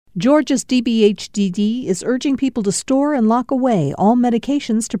Georgia's DBHDD is urging people to store and lock away all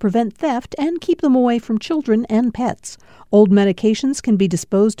medications to prevent theft and keep them away from children and pets. Old medications can be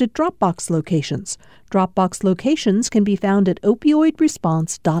disposed at Dropbox locations. Dropbox locations can be found at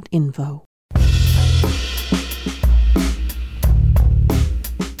opioidresponse.info.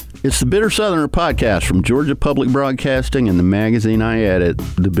 It's the Bitter Southerner podcast from Georgia Public Broadcasting and the magazine I edit,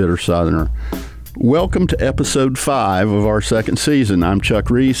 The Bitter Southerner. Welcome to episode 5 of our second season. I'm Chuck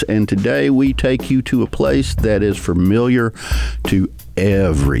Reese, and today we take you to a place that is familiar to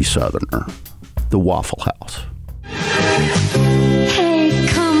every Southerner, the Waffle House. Hey,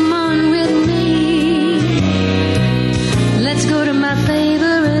 come on with me. Let's go to my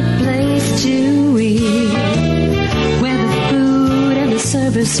favorite place to eat, where the food and the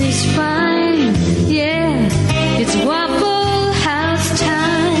service is fine. Yeah, it's Waffle House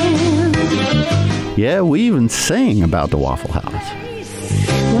time. Yeah, we even sing about the Waffle House.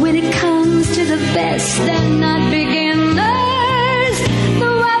 When it comes to the best, they're not beginners. The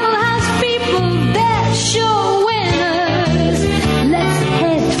Waffle House people, they're sure winners. Let's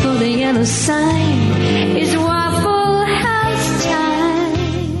head for the yellow sign. It's Waffle House time.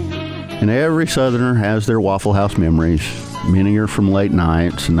 And every Southerner has their Waffle House memories. Many are from late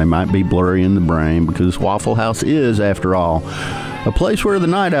nights, and they might be blurry in the brain because Waffle House is, after all, a place where the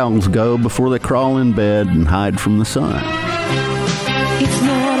night owls go before they crawl in bed and hide from the sun. It's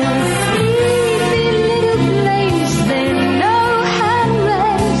not a sleepy little place. They know how to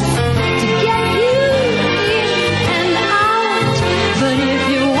rest to get you in and out. But if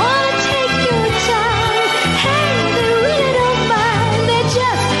you want to take your time, hey, they really don't mind. They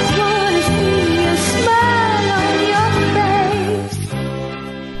just want to see a smile on your face.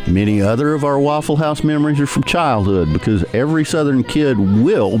 Many other of our Waffle House memories are from childhood because every Southern kid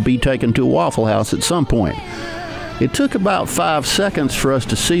will be taken to a Waffle House at some point. It took about 5 seconds for us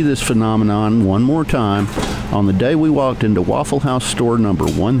to see this phenomenon one more time on the day we walked into Waffle House store number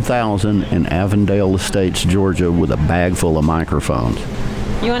 1000 in Avondale Estates, Georgia, with a bag full of microphones.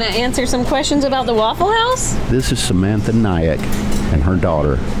 You want to answer some questions about the Waffle House? This is Samantha Nyack and her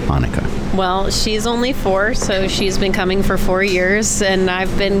daughter, Annika. Well, she's only 4, so she's been coming for 4 years, and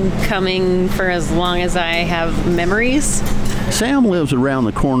I've been coming for as long as I have memories. Sam lives around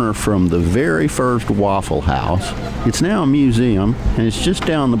the corner from the very first Waffle House. It's now a museum, and it's just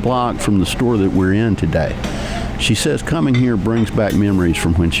down the block from the store that we're in today. She says coming here brings back memories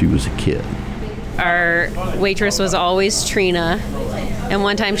from when she was a kid. Our waitress was always Trina, and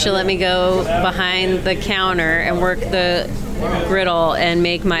one time she let me go behind the counter and work the griddle and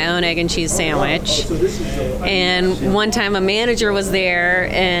make my own egg and cheese sandwich. And one time a manager was there,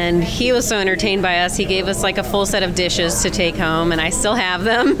 and he was so entertained by us, he gave us like a full set of dishes to take home, and I still have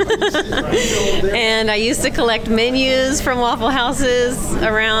them. And I used to collect menus from Waffle Houses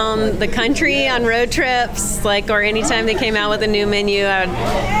around the country on road trips, or anytime they came out with a new menu, I would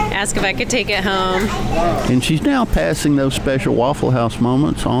ask if I could take it home. And she's now passing those special Waffle House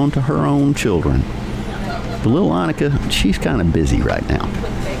moments on to her own children. But little Annika, she's kind of busy right now.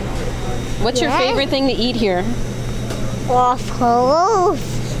 What's your favorite thing to eat here? Waffles.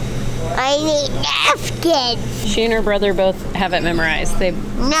 I need napkins. She and her brother both have it memorized. They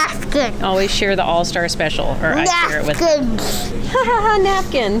Napkins. always share the All-Star Special, or I share it with them.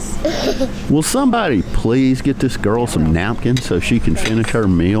 Napkins. Will somebody please get this girl some napkins so she can finish her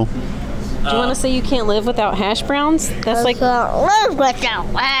meal? Do you want to say you can't live without hash browns? That's I can't live without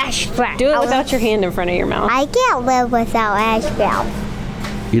hash browns. Do it without your hand in front of your mouth. I can't live without hash browns.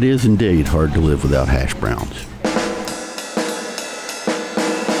 It is indeed hard to live without hash browns.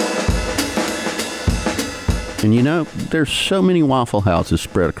 And you know, there's so many Waffle Houses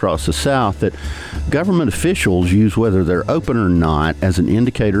spread across the South that government officials use whether they're open or not as an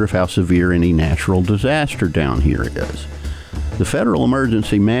indicator of how severe any natural disaster down here is. The Federal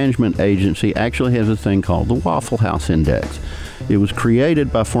Emergency Management Agency actually has a thing called the Waffle House Index. It was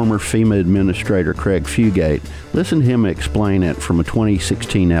created by former FEMA Administrator Craig Fugate. Listen to him explain it from a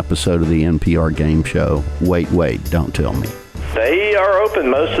 2016 episode of the NPR game show, Wait, Don't Tell Me. They are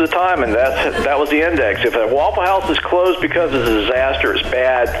open most of the time, and that was the index. If a Waffle House is closed because of a disaster, it's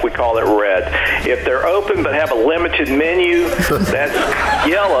bad, we call it red. If they're open but have a limited menu, that's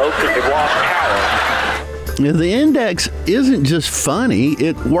yellow because they've lost power. The index isn't just funny,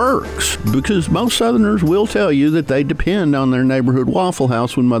 it works, because most Southerners will tell you that they depend on their neighborhood Waffle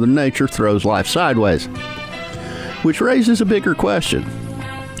House when Mother Nature throws life sideways. Which raises a bigger question.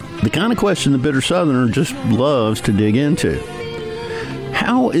 The kind of question the bitter Southerner just loves to dig into.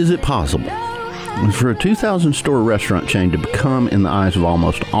 How is it possible for a 2,000-store restaurant chain to become, in the eyes of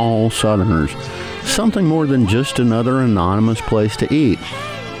almost all Southerners, something more than just another anonymous place to eat?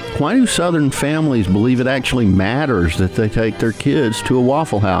 Why do Southern families believe it actually matters that they take their kids to a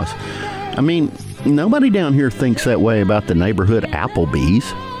Waffle House? I mean, nobody down here thinks that way about the neighborhood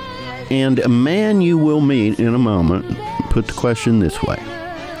Applebee's. And a man you will meet in a moment put the question this way: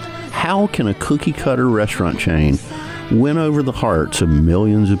 how can a cookie-cutter restaurant chain win over the hearts of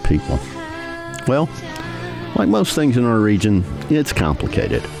millions of people? Well, like most things in our region, it's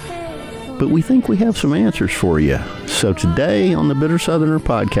complicated. But we think we have some answers for you. So today on the Bitter Southerner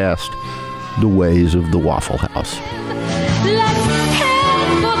podcast, the ways of the Waffle House. Let's head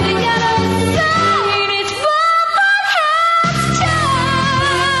for the yellow sign. It's Waffle House time.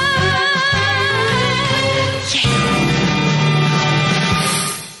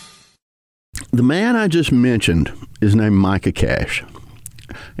 The man I just mentioned is named Micah Cash.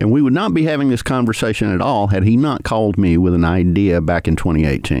 And we would not be having this conversation at all had he not called me with an idea back in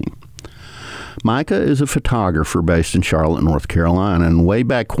 2018. Micah is a photographer based in Charlotte, North Carolina, and way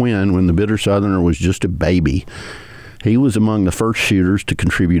back when the Bitter Southerner was just a baby, he was among the first shooters to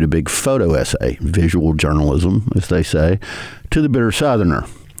contribute a big photo essay, visual journalism, as they say, to the Bitter Southerner.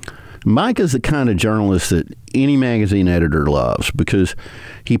 Micah's the kind of journalist that any magazine editor loves because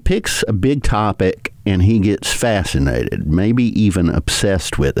he picks a big topic and he gets fascinated, maybe even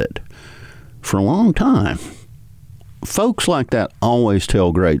obsessed with it, for a long time. Folks like that always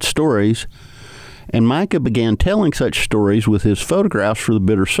tell great stories, and Micah began telling such stories with his photographs for the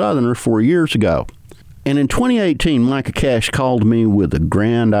Bitter Southerner 4 years ago. And in 2018, Micah Cash called me with a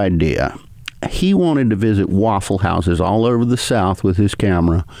grand idea. He wanted to visit Waffle Houses all over the South with his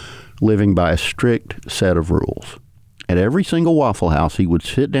camera, living by a strict set of rules. At every single Waffle House, he would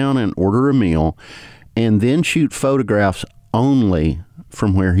sit down and order a meal and then shoot photographs only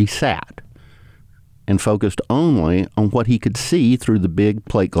from where he sat and focused only on what he could see through the big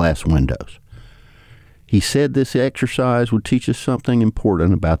plate glass windows. He said this exercise would teach us something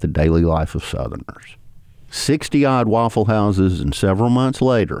important about the daily life of Southerners. 60-odd Waffle Houses, and several months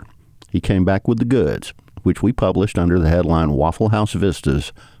later, he came back with the goods, which we published under the headline Waffle House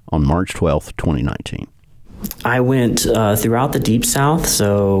Vistas on March 12th, 2019. I went throughout the Deep South,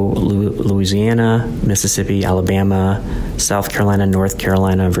 so Louisiana, Mississippi, Alabama, South Carolina, North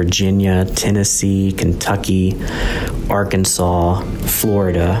Carolina, Virginia, Tennessee, Kentucky, Arkansas,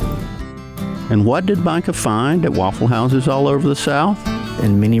 Florida. And what did Micah find at Waffle Houses all over the South?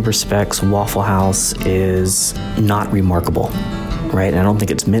 In many respects, Waffle House is not remarkable, right? And I don't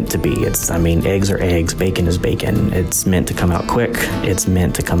think it's meant to be. Eggs are eggs, bacon is bacon. It's meant to come out quick. It's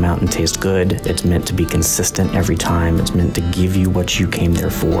meant to come out and taste good. It's meant to be consistent every time. It's meant to give you what you came there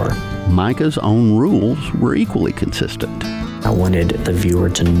for. Micah's own rules were equally consistent. I wanted the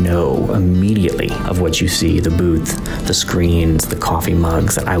viewer to know immediately of what you see, the booth, the screens, the coffee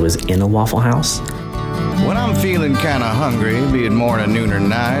mugs, that I was in a Waffle House. When I'm feeling kind of hungry, be it morning, noon, or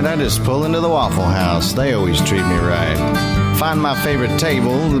night, I just pull into the Waffle House. They always treat me right. Find my favorite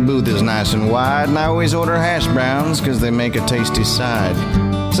table, the booth is nice and wide, and I always order hash browns because they make a tasty side.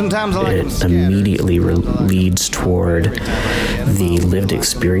 Sometimes I like them scattered. Immediately leads toward the lived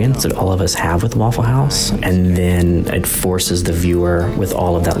experience that all of us have with Waffle House, and then it forces the viewer with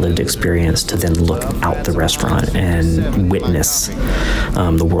all of that lived experience to then look out the restaurant and witness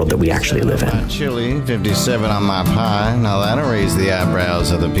the world that we actually live in. Chili, 57 on my pie. Now that'll raise the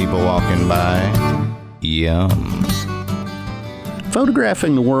eyebrows of the people walking by. Yum.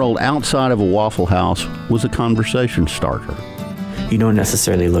 Photographing the world outside of a Waffle House was a conversation starter. You don't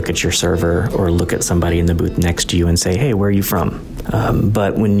necessarily look at your server or look at somebody in the booth next to you and say, hey, where are you from?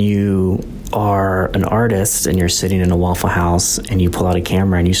 But when you are an artist and you're sitting in a Waffle House and you pull out a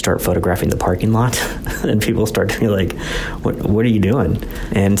camera and you start photographing the parking lot, and people start to be like, what are you doing?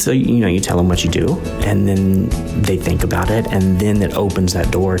 And so, you tell them what you do, and then they think about it, and then it opens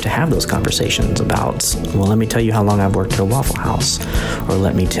that door to have those conversations about, well, let me tell you how long I've worked at a Waffle House, or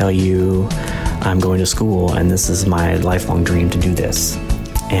let me tell you I'm going to school and this is my lifelong dream to do this.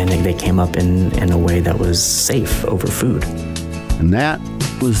 And they came up in a way that was safe over food. And that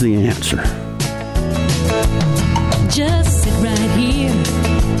was the answer. Just sit right here.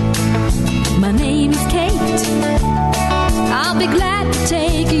 My name is Kate. I'll be glad to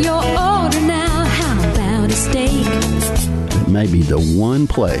take your order now. How about a steak? It may be the one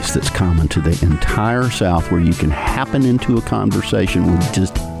place that's common to the entire South where you can happen into a conversation with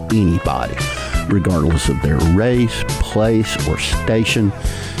just anybody, regardless of their race, place, or station.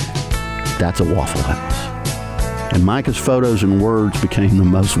 That's a Waffle House. And Micah's photos and words became the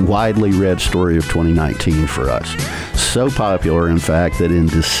most widely read story of 2019 for us. So popular, in fact, that in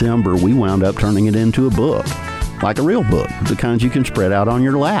December we wound up turning it into a book, like a real book, the kinds you can spread out on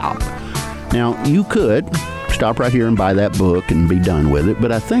your lap. Now, you could stop right here and buy that book and be done with it.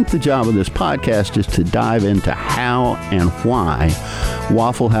 But I think the job of this podcast is to dive into how and why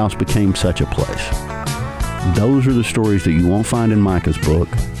Waffle House became such a place. Those are the stories that you won't find in Micah's book,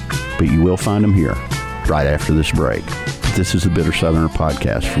 but you will find them here right after this break. This is the Bitter Southerner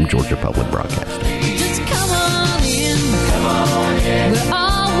podcast from Georgia Public Broadcasting. Just come on in. Come on in. We're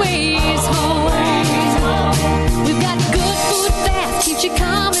always home. We've got good food fast, keeps you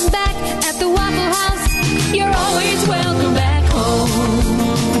coming back. At the Waffle House, you're always welcome back home.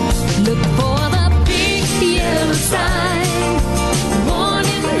 Look for the big yellow sign.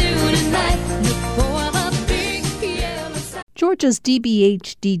 Morning, noon, and night. Look for the big yellow sign. Georgia's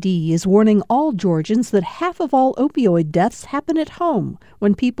DBHDD is warning all Georgians that half of all opioid deaths happen at home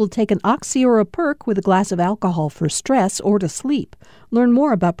when people take an Oxy or a Perk with a glass of alcohol for stress or to sleep. Learn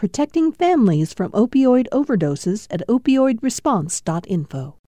more about protecting families from opioid overdoses at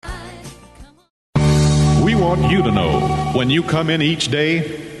opioidresponse.info. We want you to know when you come in each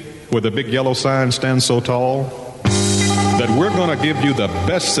day where the big yellow sign stands so tall that we're going to give you the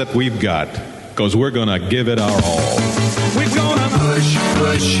best that we've got, because we're going to give it our all. We're gonna push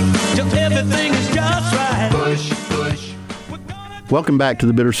till everything is just right. Push. Welcome back to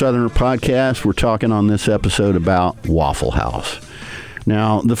the Bitter Southerner podcast. We're talking on this episode about Waffle House.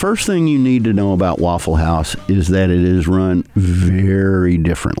 Now, the first thing you need to know about Waffle House is that it is run very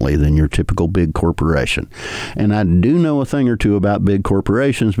differently than your typical big corporation. And I do know a thing or two about big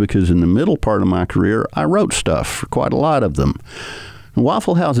corporations because in the middle part of my career, I wrote stuff for quite a lot of them.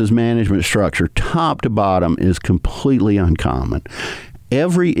 Waffle House's management structure, top to bottom, is completely uncommon.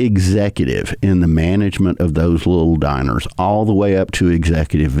 Every executive in the management of those little diners, all the way up to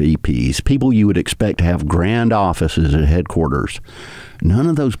executive VPs, people you would expect to have grand offices at headquarters, none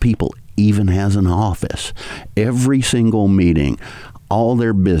of those people even has an office. Every single meeting, all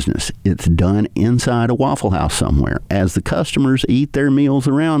their business, it's done inside a Waffle House somewhere as the customers eat their meals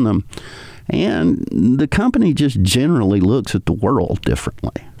around them. And the company just generally looks at the world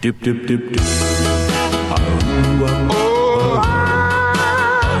differently. Doop, doop, doop, doop.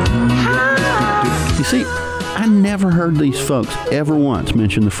 You see, I never heard these folks ever once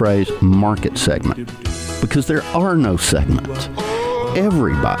mention the phrase market segment, because there are no segments.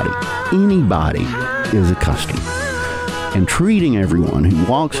 Everybody, anybody is a customer. And treating everyone who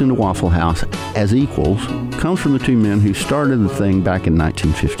walks into Waffle House as equals comes from the two men who started the thing back in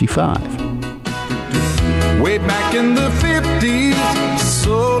 1955. Way back in the 50s,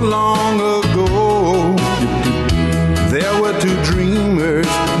 so long ago, there were two dreamers,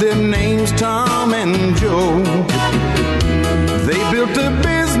 their names Tom and Joe. They built a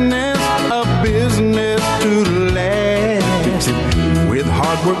business to last. With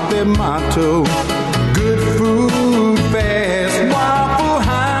hard work their motto, good food fast, Waffle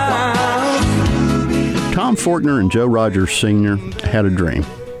House. Tom Fortner and Joe Rogers Sr. had a dream,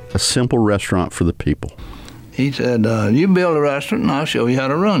 a simple restaurant for the people. He said, you build a restaurant and I'll show you how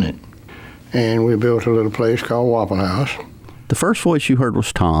to run it. And we built a little place called Waffle House. The first voice you heard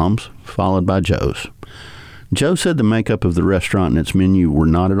was Tom's, followed by Joe's. Joe said the makeup of the restaurant and its menu were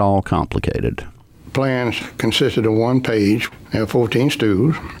not at all complicated. Plans consisted of one page, there were 14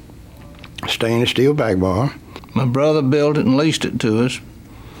 stools, stainless steel back bar. My brother built it and leased it to us,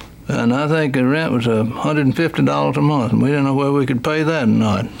 and I think the rent was $150 a month, and we didn't know whether we could pay that or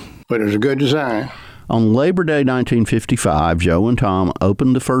not. But it was a good design. On Labor Day 1955, Joe and Tom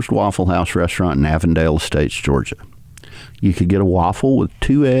opened the first Waffle House restaurant in Avondale Estates, Georgia. You could get a waffle with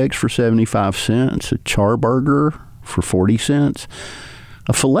 2 eggs for 75 cents, a char burger for 40 cents,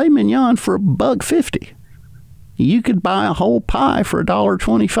 a filet mignon for $1.50. You could buy a whole pie for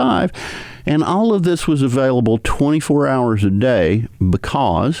 $1.25, and all of this was available 24 hours a day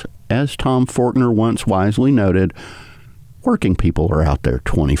because, as Tom Fortner once wisely noted, working people are out there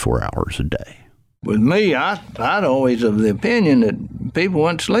 24 hours a day. With me, I'd always of the opinion that people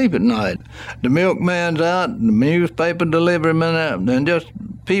went to sleep at night. The milkman's out, the newspaper deliveryman out, and just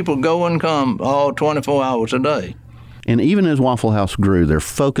people go and come all 24 hours a day. And even as Waffle House grew, their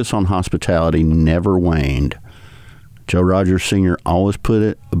focus on hospitality never waned. Joe Rogers Sr. always put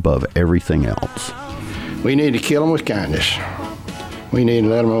it above everything else. We need to kill them with kindness. We need to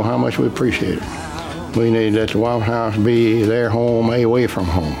let them know how much we appreciate it. We need to let the Waffle House be their home away from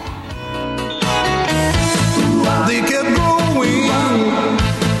home. They kept going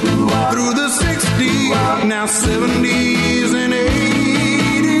through the 60s, now 70s and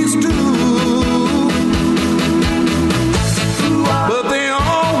 80s too. But they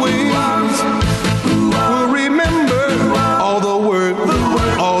always will remember all the work,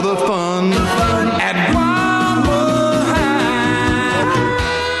 all the fun at Waffle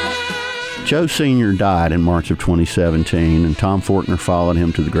House. Joe Sr. died in March of 2017, and Tom Fortner followed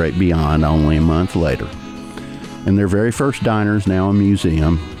him to the great beyond only a month later. And their very first diner is now a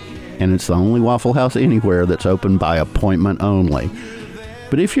museum, and it's the only Waffle House anywhere that's open by appointment only.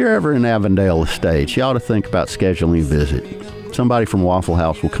 But if you're ever in Avondale Estates, you ought to think about scheduling a visit. Somebody from Waffle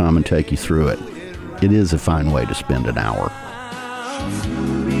House will come and take you through it. It is a fine way to spend an hour.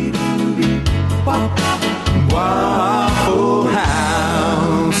 Waffle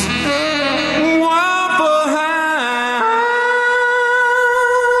House. Waffle House.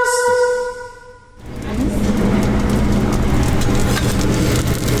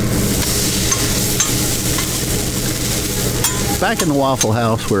 Back in the Waffle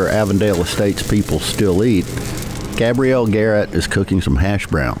House where Avondale Estates people still eat, Gabrielle Garrett is cooking some hash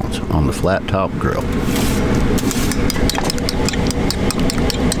browns on the flat top grill.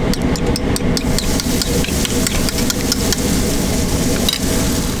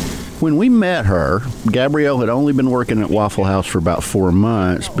 When we met her, Gabrielle had only been working at Waffle House for about 4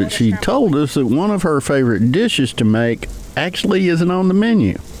 months, but she told us that one of her favorite dishes to make actually isn't on the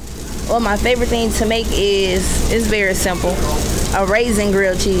menu. Well, my favorite thing to make is very simple. A raisin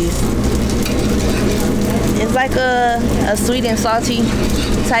grilled cheese. It's like a sweet and salty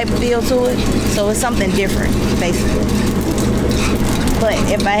type feel to it, so it's something different, basically. But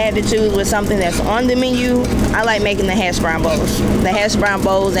if I had to choose with something that's on the menu, I like making the hash brown bowls. The hash brown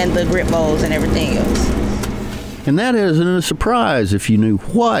bowls and the grit bowls and everything else. And that isn't a surprise if you knew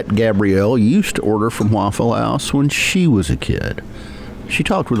what Gabrielle used to order from Waffle House when she was a kid. She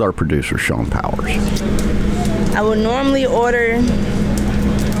talked with our producer, Sean Powers. I would normally order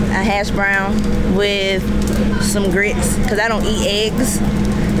a hash brown with some grits because I don't eat eggs.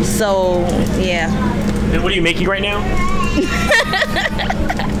 So, yeah. And what are you making right now?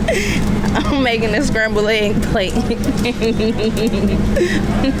 I'm making a scrambled egg plate. They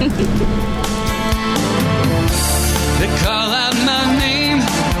call out my name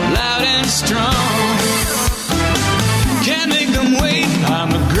loud and strong. Can't make them wait. I'm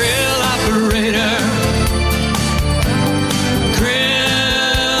a grill operator.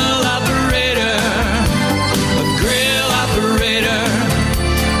 Grill operator. A grill operator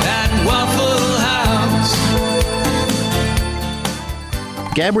at Waffle House.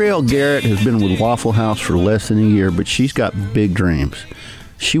 Gabrielle Garrett has been with Waffle House for less than a year, but she's got big dreams.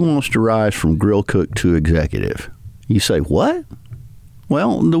 She wants to rise from grill cook to executive. You say, what?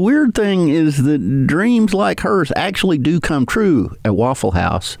 Well, the weird thing is that dreams like hers actually do come true at Waffle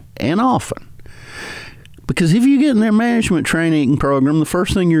House, and often. Because if you get in their management training program, the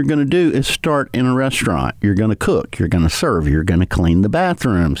first thing you're going to do is start in a restaurant. You're going to cook, you're going to serve, you're going to clean the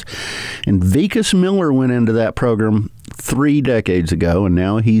bathrooms. And Vikas Miller went into that program 3 decades ago, and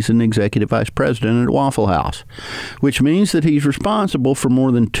now he's an executive vice president at Waffle House, which means that he's responsible for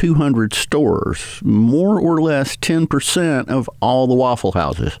more than 200 stores, more or less 10% of all the Waffle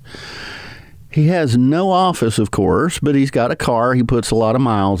Houses. He has no office, of course, but he's got a car he puts a lot of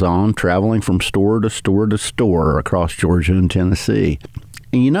miles on, traveling from store to store to store across Georgia and Tennessee.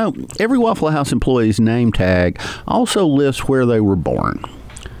 And you know, every Waffle House employee's name tag also lists where they were born.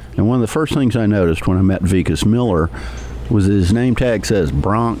 And one of the first things I noticed when I met Vikas Miller was that his name tag says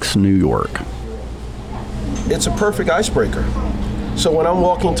Bronx, New York. It's a perfect icebreaker. So when I'm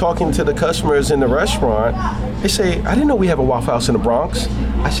talking to the customers in the restaurant, they say, I didn't know we have a Waffle House in the Bronx.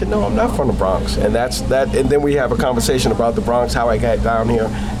 I said, no, I'm not from the Bronx. And that's that. And then we have a conversation about the Bronx, how I got down here,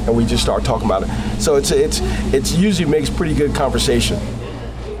 and we just start talking about it. So it's usually makes pretty good conversation.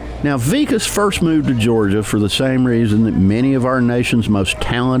 Now, Vikas first moved to Georgia for the same reason that many of our nation's most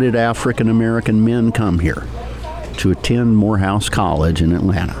talented African-American men come here, to attend Morehouse College in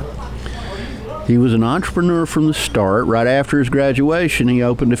Atlanta. He was an entrepreneur from the start. Right after his graduation, he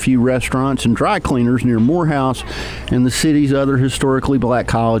opened a few restaurants and dry cleaners near Morehouse and the city's other historically black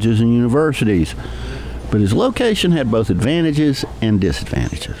colleges and universities. But his location had both advantages and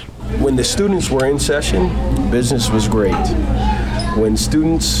disadvantages. When the students were in session, business was great. When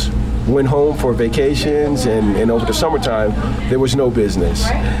students went home for vacations and over the summertime, there was no business.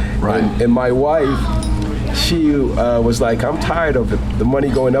 Right. And my wife, she was like, I'm tired of the money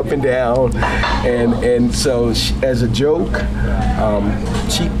going up and down. And so she, as a joke,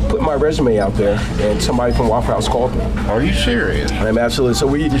 she put my resume out there and somebody from Waffle House called me. Are you serious? I'm absolutely.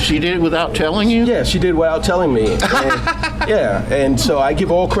 So she did it without telling you? Yeah, she did without telling me. And so I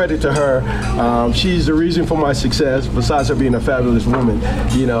give all credit to her. She's the reason for my success, besides her being a fabulous woman.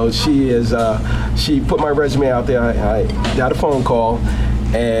 You know, she put my resume out there. I got a phone call.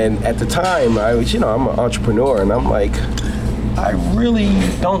 And at the time, I was, I'm an entrepreneur, and I'm like, I really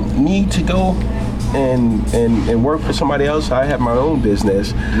don't need to go and work for somebody else. I have my own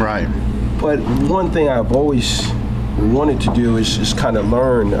business. Right. But one thing I've always wanted to do is just kind of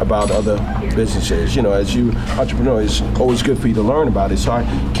learn about other businesses. You know, as you entrepreneur, it's always good for you to learn about it. So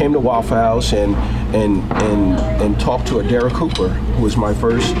I came to Waffle House and talked to Derek Cooper, who was my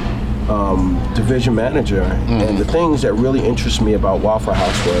first division manager. And the things that really interested me about Waffle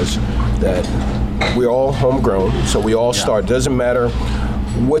House was that we're all homegrown, so we all start. Doesn't matter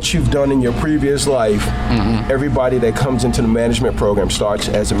what you've done in your previous life. Everybody that comes into the management program starts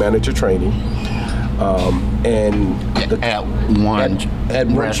as a manager trainee. At one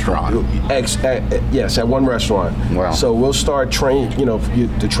restaurant. Yes, at one restaurant. Wow. So we'll start training. You know,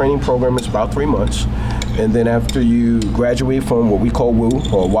 the training program is about 3 months, and then after you graduate from what we call WU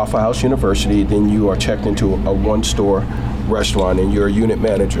or Waffle House University, then you are checked into a one-store restaurant, and you're a unit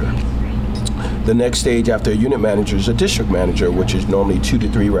manager. The next stage after a unit manager is a district manager, which is normally 2 to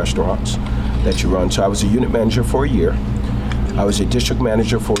 3 restaurants that you run. So I was a unit manager for a year. I was a district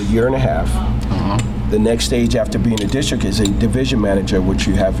manager for a year and a half. The next stage after being a district is a division manager, which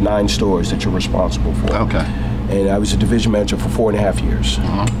you have 9 stores that you're responsible for. Okay. And I was a division manager for 4.5 years.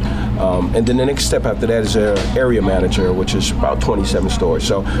 And then the next step after that is an area manager, which is about 27 stores.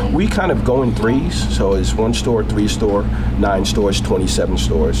 So we kind of go in threes. So it's 1 store, 3 store, 9 stores, 27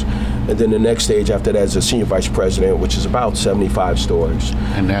 stores. And then the next stage after that is a senior vice president, which is about 75 stores.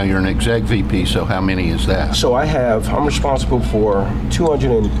 And now you're an exec VP, so how many is that? So I'm responsible for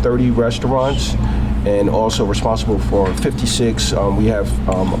 230 restaurants and also responsible for 56. We have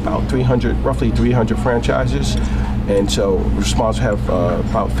about roughly 300 franchises. And so have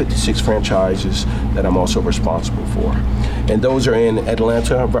about 56 franchises that I'm also responsible for. And those are in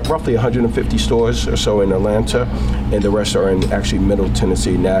Atlanta, roughly 150 stores or so in Atlanta, and the rest are in actually Middle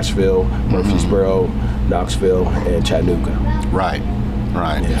Tennessee, Nashville, Murfreesboro, Knoxville, and Chattanooga. Right.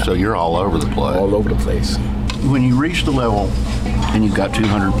 Yeah. So you're all over the place. All over the place. When you reach the level and you've got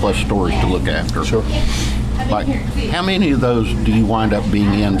 200 plus stores to look after, sure. Like, how many of those do you wind up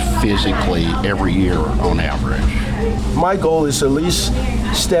being in physically every year on average? My goal is to at least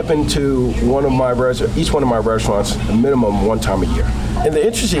step into each one of my restaurants a minimum 1 time a year. And the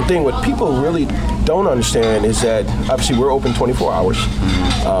interesting thing, what people really don't understand is that obviously we're open 24 hours.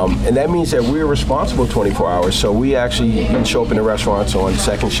 And that means that we're responsible 24 hours. So we actually can show up in the restaurants on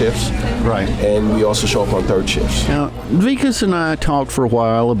second shifts. Right. And we also show up on third shifts. Now, Vikas and I talked for a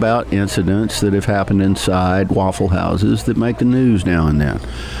while about incidents that have happened inside Waffle Houses that make the news now and then.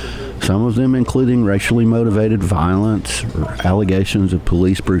 Some of them including racially motivated violence or allegations of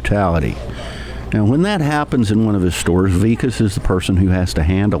police brutality. Now, when that happens in one of his stores, Vikas is the person who has to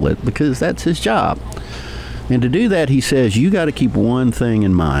handle it because that's his job. And to do that, he says, you got to keep one thing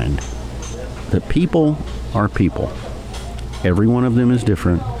in mind, that people are people. Every one of them is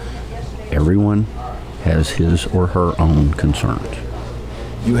different. Everyone has his or her own concerns.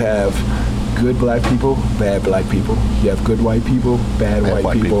 You have good black people, bad black people. You have good white people, bad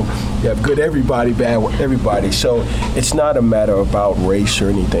white people. You have good everybody, bad everybody. So it's not a matter about race or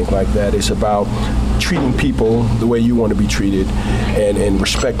anything like that. It's about treating people the way you want to be treated and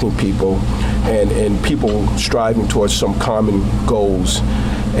respecting people and people striving towards some common goals.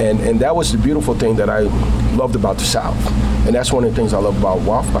 And that was the beautiful thing that I loved about the South. And that's one of the things I love about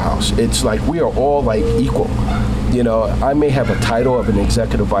Waffle House. It's like we are all like equal. You know, I may have a title of an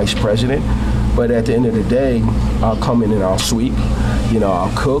executive vice president, but at the end of the day, I'll come in and I'll sweep. You know,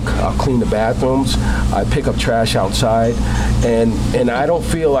 I'll cook, I'll clean the bathrooms, I pick up trash outside, and I don't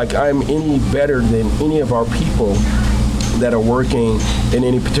feel like I'm any better than any of our people that are working in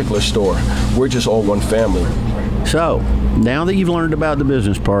any particular store. We're just all one family. So, now that you've learned about the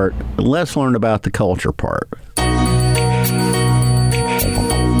business part, let's learn about the culture part.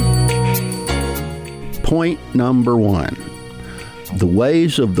 Point number 1. The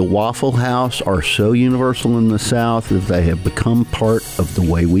ways of the Waffle House are so universal in the South that they have become part of the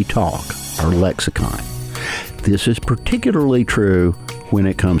way we talk, our lexicon. This is particularly true when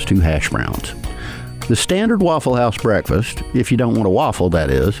it comes to hash browns. The standard Waffle House breakfast, if you don't want a waffle that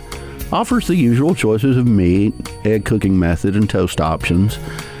is, offers the usual choices of meat, egg cooking method, and toast options,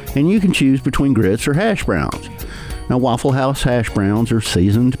 and you can choose between grits or hash browns. Now, Waffle House hash browns are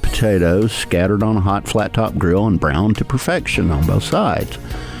seasoned potatoes scattered on a hot flat-top grill and browned to perfection on both sides.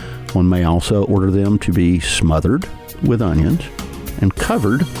 One may also order them to be smothered with onions and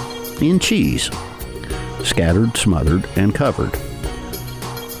covered in cheese. Scattered, smothered, and covered.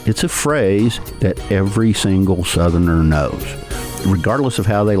 It's a phrase that every single Southerner knows, regardless of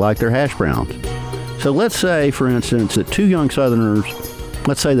how they like their hash browns. So let's say, for instance, that 2 young Southerners,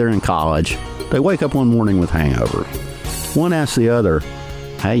 let's say they're in college, they wake up one morning with hangovers. One asks the other,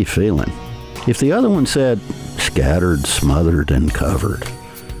 how you feeling? If the other one said, scattered, smothered, and covered,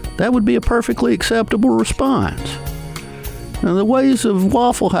 that would be a perfectly acceptable response. Now, the ways of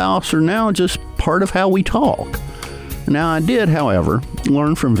Waffle House are now just part of how we talk. Now, I did, however,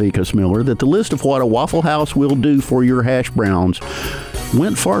 learn from Vikas Miller that the list of what a Waffle House will do for your hash browns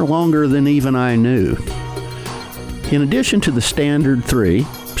went far longer than even I knew. In addition to the standard 3,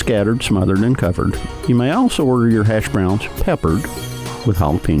 scattered, smothered, and covered, you may also order your hash browns peppered with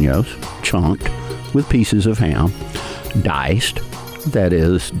jalapenos, chunked with pieces of ham, diced, that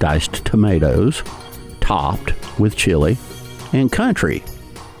is, diced tomatoes, topped with chili, and country,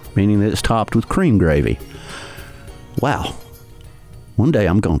 meaning that it's topped with cream gravy. Wow. One day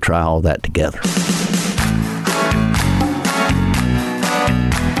I'm going to try all that together.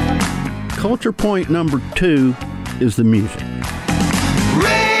 Culture point number 2 is the music.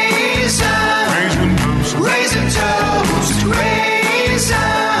 Raisin toast, raisin toast,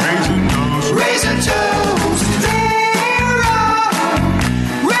 raisin toast. There are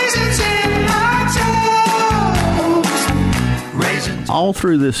raisins in my toast. Raisin. All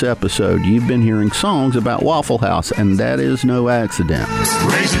through this episode, you've been hearing songs about Waffle House, and that is no accident.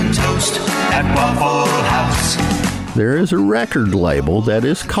 Raisin toast at Waffle House. There is a record label that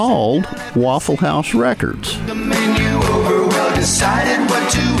is called Waffle House Records. The menu over, well decided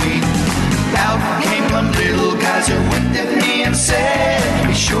what to eat. Out came the little guys who winked at me and said,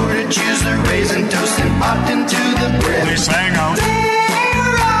 be sure to choose the raisin toast, and popped into the bread. They sang out.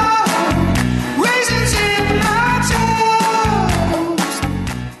 There are raisins in my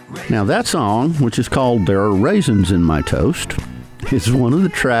toast. Now that song, which is called There Are Raisins in My Toast, is one of the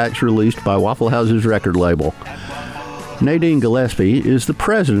tracks released by Waffle House's record label. Nadine Gillespie is the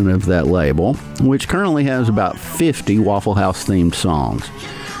president of that label, which currently has about 50 Waffle House themed songs.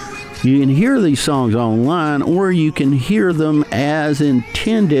 You can hear these songs online, or you can hear them as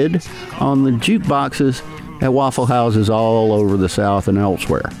intended on the jukeboxes at Waffle Houses all over the South and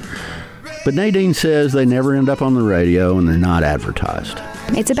elsewhere. But Nadine says they never end up on the radio and they're not advertised.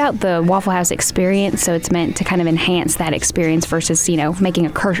 It's about the Waffle House experience, so it's meant to kind of enhance that experience versus, making a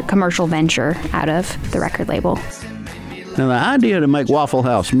commercial venture out of the record label. Now, the idea to make Waffle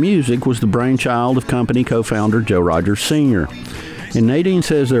House music was the brainchild of company co-founder Joe Rogers Sr. And Nadine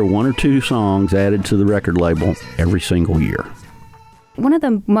says there are 1 or 2 songs added to the record label every single year. One of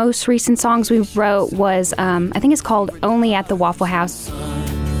the most recent songs we wrote was, I think it's called Only at the Waffle House.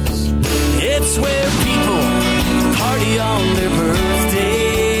 It's where people party on their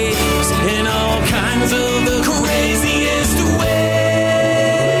birthdays in all kinds of the craziest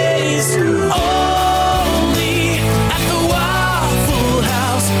ways. Only at the Waffle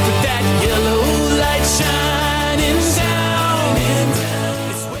House with that yellow light shining down.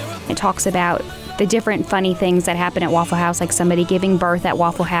 It talks about the different funny things that happen at Waffle House, like somebody giving birth at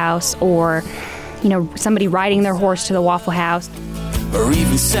Waffle House, or, somebody riding their horse to the Waffle House. Or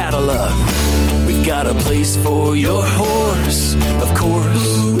even saddle up. We got a place for your horse, of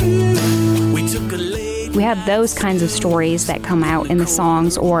course. We have those kinds of stories that come out in the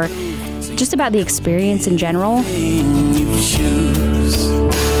songs, or just about the experience in general.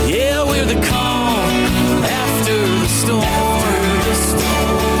 Yeah, we're the calm after the storm.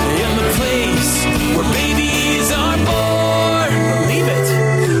 In the place where babies are born. Believe it.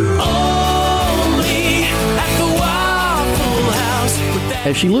 Only at the Waffle House.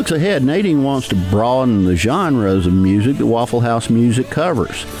 As she looks ahead, Nadine wants to broaden the genres of music that Waffle House music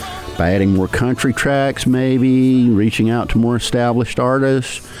covers, by adding more country tracks, maybe, reaching out to more established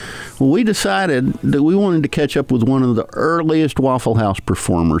artists. Well, we decided that we wanted to catch up with one of the earliest Waffle House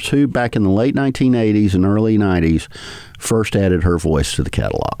performers who, back in the late 1980s and early 90s, first added her voice to the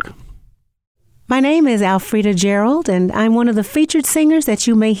catalog. My name is Alfreda Gerald, and I'm one of the featured singers that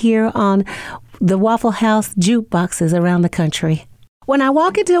you may hear on the Waffle House jukeboxes around the country. When I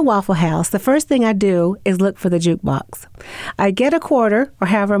walk into a Waffle House, the first thing I do is look for the jukebox. I get a quarter, or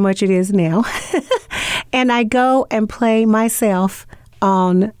however much it is now, and I go and play myself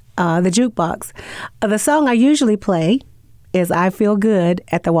on the jukebox. The song I usually play is I Feel Good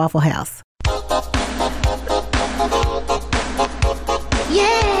at the Waffle House.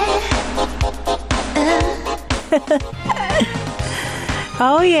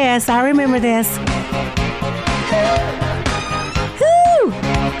 Oh, yes, I remember this.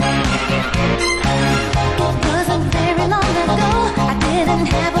 Wasn't very long ago, I didn't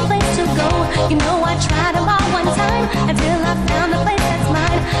have a place to go. I tried them all one time until I found a place that's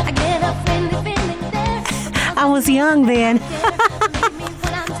mine. I get a friendly feeling there. I was young then.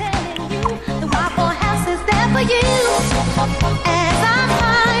 The Waffle House is there for you as I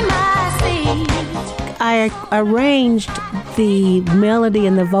find my seat. I arranged the melody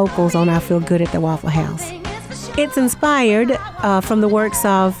and the vocals on I Feel Good at the Waffle House. It's inspired from the works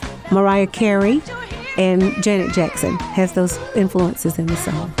of Mariah Carey and Janet Jackson has those influences in the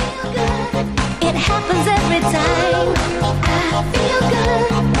song. It happens every time. I feel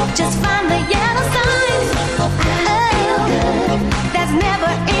good. Just find the yellow sign. I feel good. There's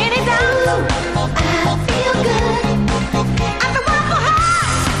never any doubt. I feel good. At the Waffle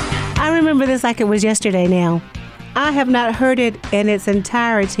House. I remember this like it was yesterday now. I have not heard it in its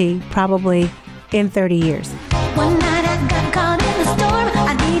entirety probably in 30 years. One night I got caught in a storm.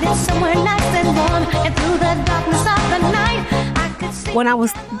 I needed somewhere nice and warm. And through the darkness of the night, I could see. When I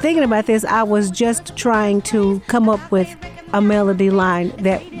was thinking about this, I was just trying to come up with a melody line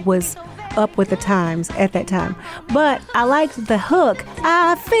that was up with the times at that time. But I liked the hook,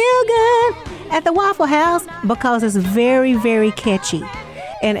 I feel good at the Waffle House, because it's very, very catchy.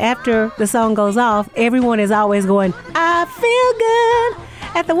 And after the song goes off, everyone is always going, I feel good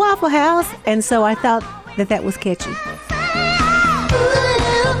at the Waffle House. And so I thought that that was catchy. I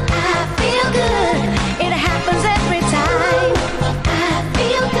feel good. It happens every time. I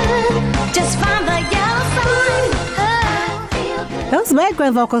feel good. Just find the yellow sign. I feel good. Those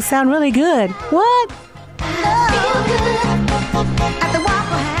background vocals sound really good. What? I feel good. At the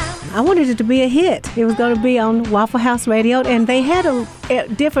Waffle House. I wanted it to be a hit. It was going to be on Waffle House Radio, and they had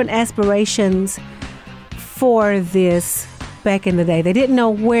different aspirations for this back in the day. They didn't know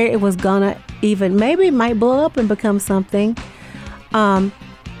where it was going to even, maybe it might blow up and become something.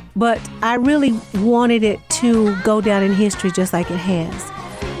 But I really wanted it to go down in history just like it has.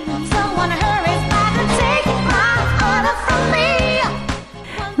 Someone hurry back and take my order from me.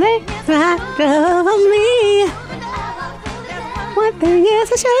 They right over me. One thing is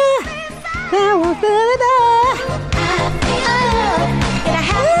for sure, I won't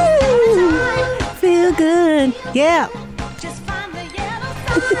feel good. Yeah. Just find the yellow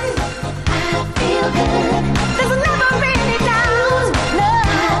sign. I feel good. There's never any doubt. No,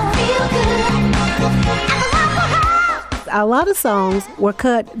 I feel good. At the Waffle House. A lot of songs were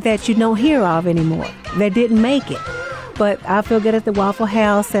cut that you don't hear of anymore. They didn't make it. But I Feel Good at the Waffle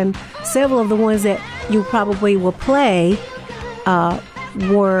House and several of the ones that you probably will play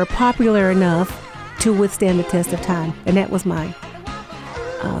were popular enough to withstand the test of time. And that was my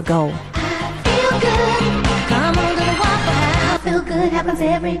goal. Feel good. Come on to the Waffle House. Feel good happens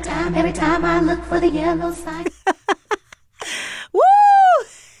every time I look for the yellow sign. Woo!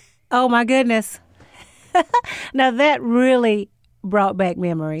 Oh my goodness. Now that really brought back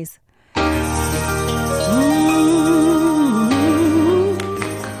memories.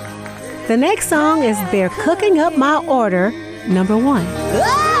 The next song is They're Cooking Up My Order, number 1.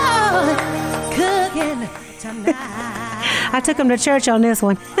 Oh, cooking tonight. I took them to church on this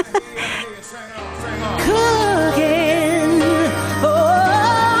one. Cooking.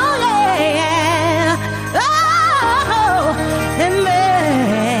 Oh, yeah. Oh, and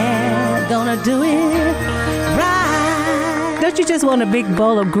they're gonna do it right. Don't you just want a big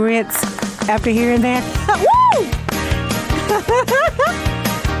bowl of grits after hearing that? Woo!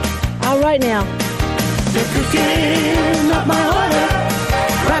 All right now. They're cooking up my order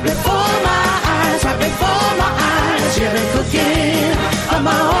right before my eyes, right before my eyes. Yeah, they're cooking up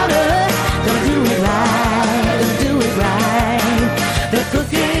my order. Gonna do it right, gonna do it right. They're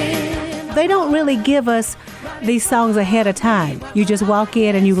cooking. They don't really give us these songs ahead of time. You just walk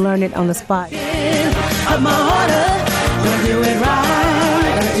in and you learn it on the spot. Up my order, gonna do it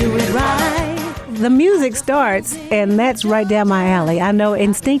right, gonna do it right. The music starts, and that's right down my alley. I know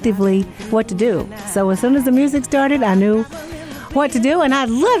instinctively what to do. So as soon as the music started, I knew what to do, and I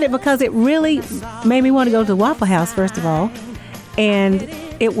loved it because it really made me want to go to the Waffle House, first of all. And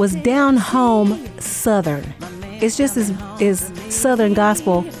it was down home Southern. It's just as Southern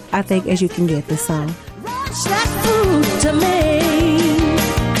gospel, I think, as you can get this song. What's that food to me?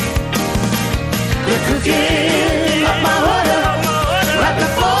 They're cooking up my order right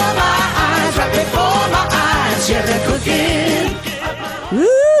before my eyes, right before my eyes. Yeah, they're cooking.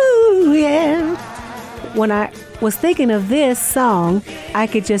 Ooh, yeah. When I was thinking of this song, I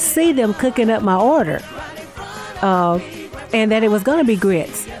could just see them cooking up my order. And that it was going to be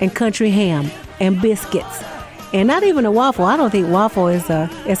grits and country ham and biscuits. And not even a waffle. I don't think waffle is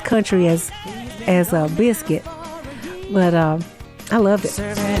as country as a biscuit. But I loved it.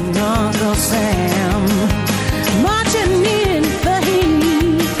 Serving Uncle Sam, marching in the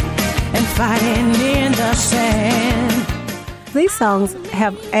heat and fighting in the sand. These songs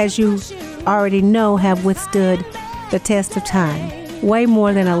have, as you already know, have withstood the test of time. Way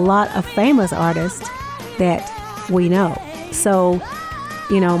more than a lot of famous artists that we know. So,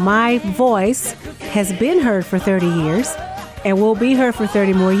 you know, my voice has been heard for 30 years and will be heard for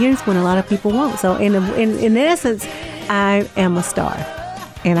 30 more years when a lot of people won't. So in essence, I am a star.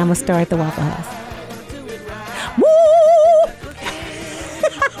 and I'm going to start at the Waffle House. Woo!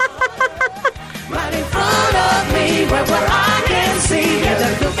 Right in front of me, where I can see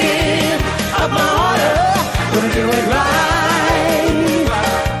the cooking of my order. Gonna do it right.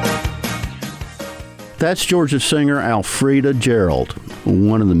 That's Georgia singer Alfreda Gerald,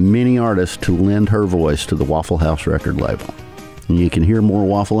 one of the many artists to lend her voice to the Waffle House record label. And you can hear more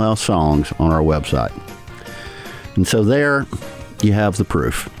Waffle House songs on our website. And so there you have the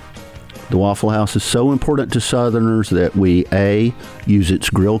proof. The Waffle House is so important to Southerners that we, A, use its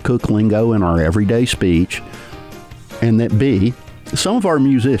grill cook lingo in our everyday speech, and that, B, some of our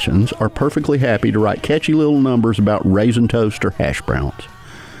musicians are perfectly happy to write catchy little numbers about raisin toast or hash browns.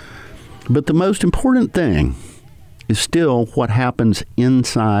 But the most important thing is still what happens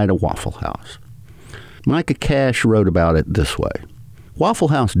inside a Waffle House. Micah Cash wrote about it this way. Waffle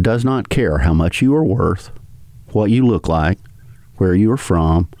House does not care how much you are worth, what you look like, where you are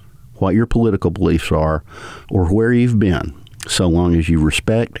from, what your political beliefs are, or where you've been, so long as you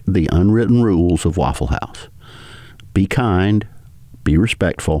respect the unwritten rules of Waffle House. Be kind, be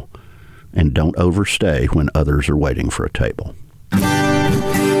respectful, and don't overstay when others are waiting for a table.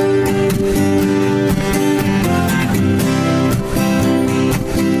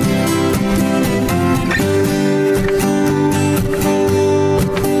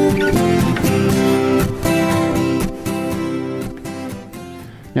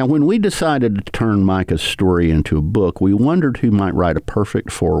 Now, when we decided to turn Micah's story into a book, we wondered who might write a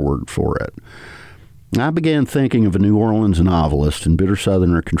perfect foreword for it. I began thinking of a New Orleans novelist and bitter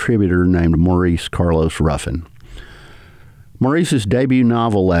Southerner contributor named Maurice Carlos Ruffin. Maurice's debut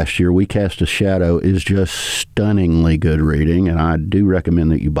novel last year, We Cast a Shadow, is just stunningly good reading, and I do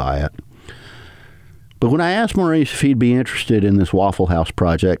recommend that you buy it. But when I asked Maurice if he'd be interested in this Waffle House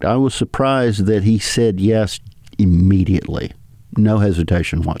project, I was surprised that he said yes immediately. No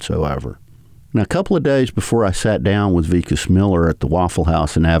hesitation whatsoever. Now, a couple of days before I sat down with Vicus Miller at the Waffle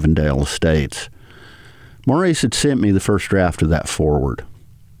House in Avondale Estates, Maurice had sent me the first draft of that foreword.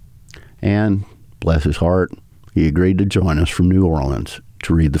 And, bless his heart, he agreed to join us from New Orleans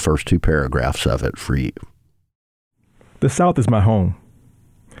to read the first two paragraphs of it for you. The South is my home.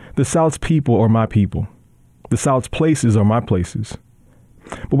 The South's people are my people. The South's places are my places.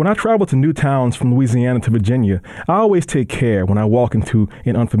 But when I travel to new towns from Louisiana to Virginia, I always take care when I walk into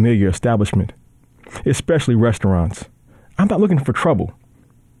an unfamiliar establishment, especially restaurants. I'm not looking for trouble.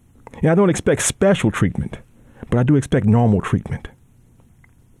 And I don't expect special treatment, but I do expect normal treatment.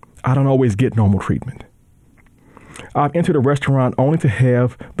 I don't always get normal treatment. I've entered a restaurant only to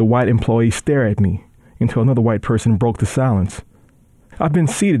have the white employee stare at me until another white person broke the silence. I've been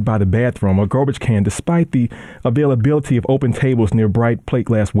seated by the bathroom or garbage can despite the availability of open tables near bright plate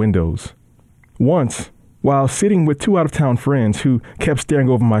glass windows. Once, while sitting with two out-of-town friends who kept staring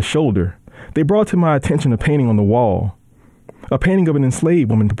over my shoulder, they brought to my attention a painting on the wall. A painting of an enslaved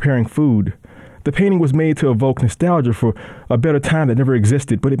woman preparing food. The painting was made to evoke nostalgia for a better time that never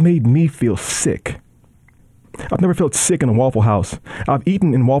existed, but it made me feel sick. I've never felt sick in a Waffle House. I've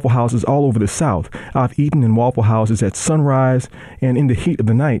eaten in Waffle Houses all over the South. I've eaten in Waffle Houses at sunrise and in the heat of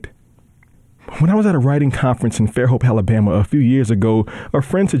the night. When I was at a writing conference in Fairhope, Alabama a few years ago, a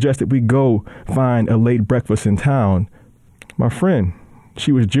friend suggested we go find a late breakfast in town. My friend,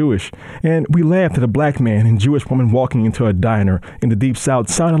 she was Jewish, and we laughed at a black man and Jewish woman walking into a diner in the Deep South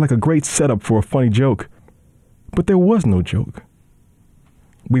sounded like a great setup for a funny joke. But there was no joke.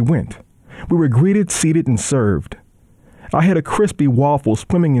 We went. We were greeted, seated, and served. I had a crispy waffle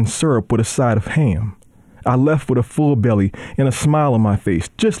swimming in syrup with a side of ham. I left with a full belly and a smile on my face,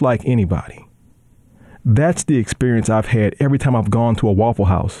 just like anybody. That's the experience I've had every time I've gone to a Waffle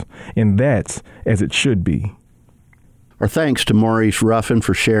House, and that's as it should be. Our thanks to Maurice Ruffin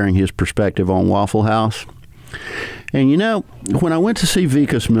for sharing his perspective on Waffle House. And you know, when I went to see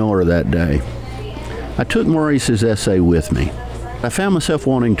Vicus Miller that day, I took Maurice's essay with me. I found myself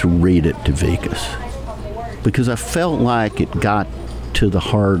wanting to read it to Vicus because I felt like it got to the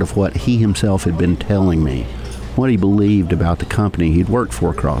heart of what he himself had been telling me, what he believed about the company he'd worked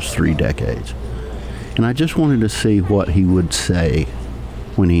for across 3 decades. And I just wanted to see what he would say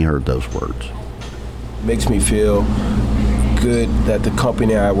when he heard those words. It makes me feel good that the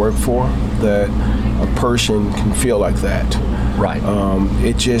company I work for, that a person can feel like that. Right.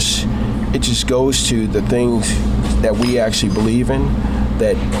 It just goes to the things that we actually believe in,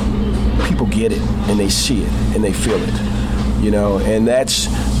 that people get it and they see it and they feel it, you know, and that's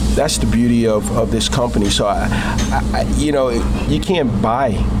the beauty of this company. So I you know, you can't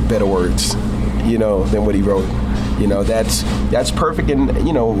buy better words, you know, than what he wrote. You know, that's perfect. And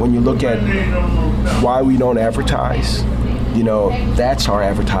you know, when you look at why we don't advertise, That's our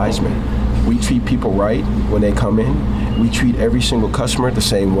advertisement. We treat people right when they come in. We treat every single customer the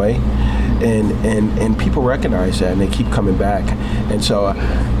same way. And people recognize that, and they keep coming back. And so,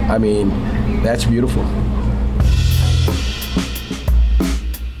 I mean, that's beautiful.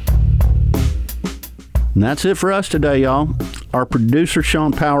 And that's it for us today, y'all. Our producer,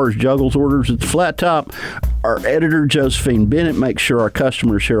 Sean Powers, juggles orders at the flat top. Our editor, Josephine Bennett, makes sure our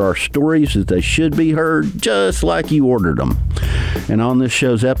customers hear our stories as they should be heard, just like you ordered them. And on this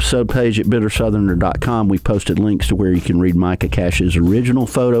show's episode page at bittersoutherner.com, we posted links to where you can read Micah Cash's original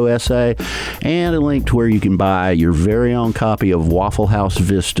photo essay and a link to where you can buy your very own copy of Waffle House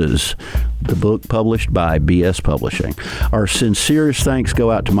Vistas, the book published by BS Publishing. Our sincerest thanks go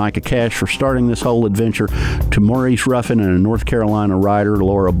out to Micah Cash for starting this whole adventure, to Maurice Ruffin and a North Carolina writer,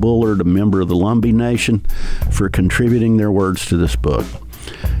 Laura Bullard, a member of the Lumbee Nation, for contributing their words to this book.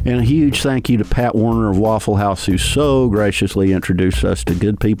 And a huge thank you to Pat Warner of Waffle House, who so graciously introduced us to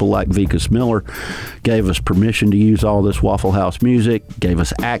good people like Vikas Miller, gave us permission to use all this Waffle House music, gave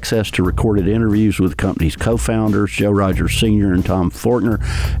us access to recorded interviews with the company's co-founders, Joe Rogers Sr. and Tom Fortner,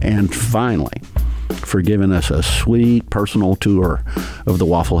 and finally, for giving us a sweet personal tour of the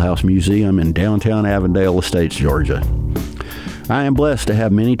Waffle House Museum in downtown Avondale Estates, Georgia. I am blessed to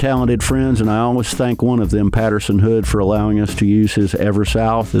have many talented friends, and I always thank one of them, Patterson Hood, for allowing us to use his Ever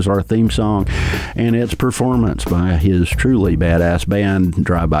South as our theme song and its performance by his truly badass band,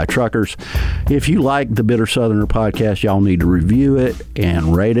 Drive-By Truckers. If you like the Bitter Southerner podcast, y'all need to review it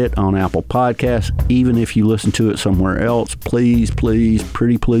and rate it on Apple Podcasts. Even if you listen to it somewhere else, please, please,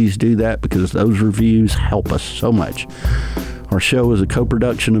 pretty please do that, because those reviews help us so much. Our show is a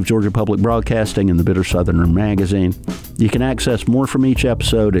co-production of Georgia Public Broadcasting and the Bitter Southerner magazine. You can access more from each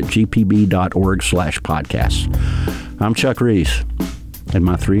episode at gpb.org/podcasts. I'm Chuck Reese, and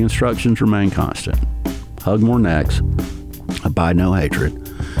my 3 instructions remain constant. Hug more necks, abide no hatred,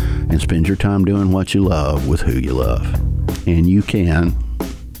 and spend your time doing what you love with who you love. And you can,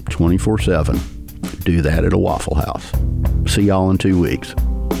 24/7, do that at a Waffle House. See y'all in 2 weeks.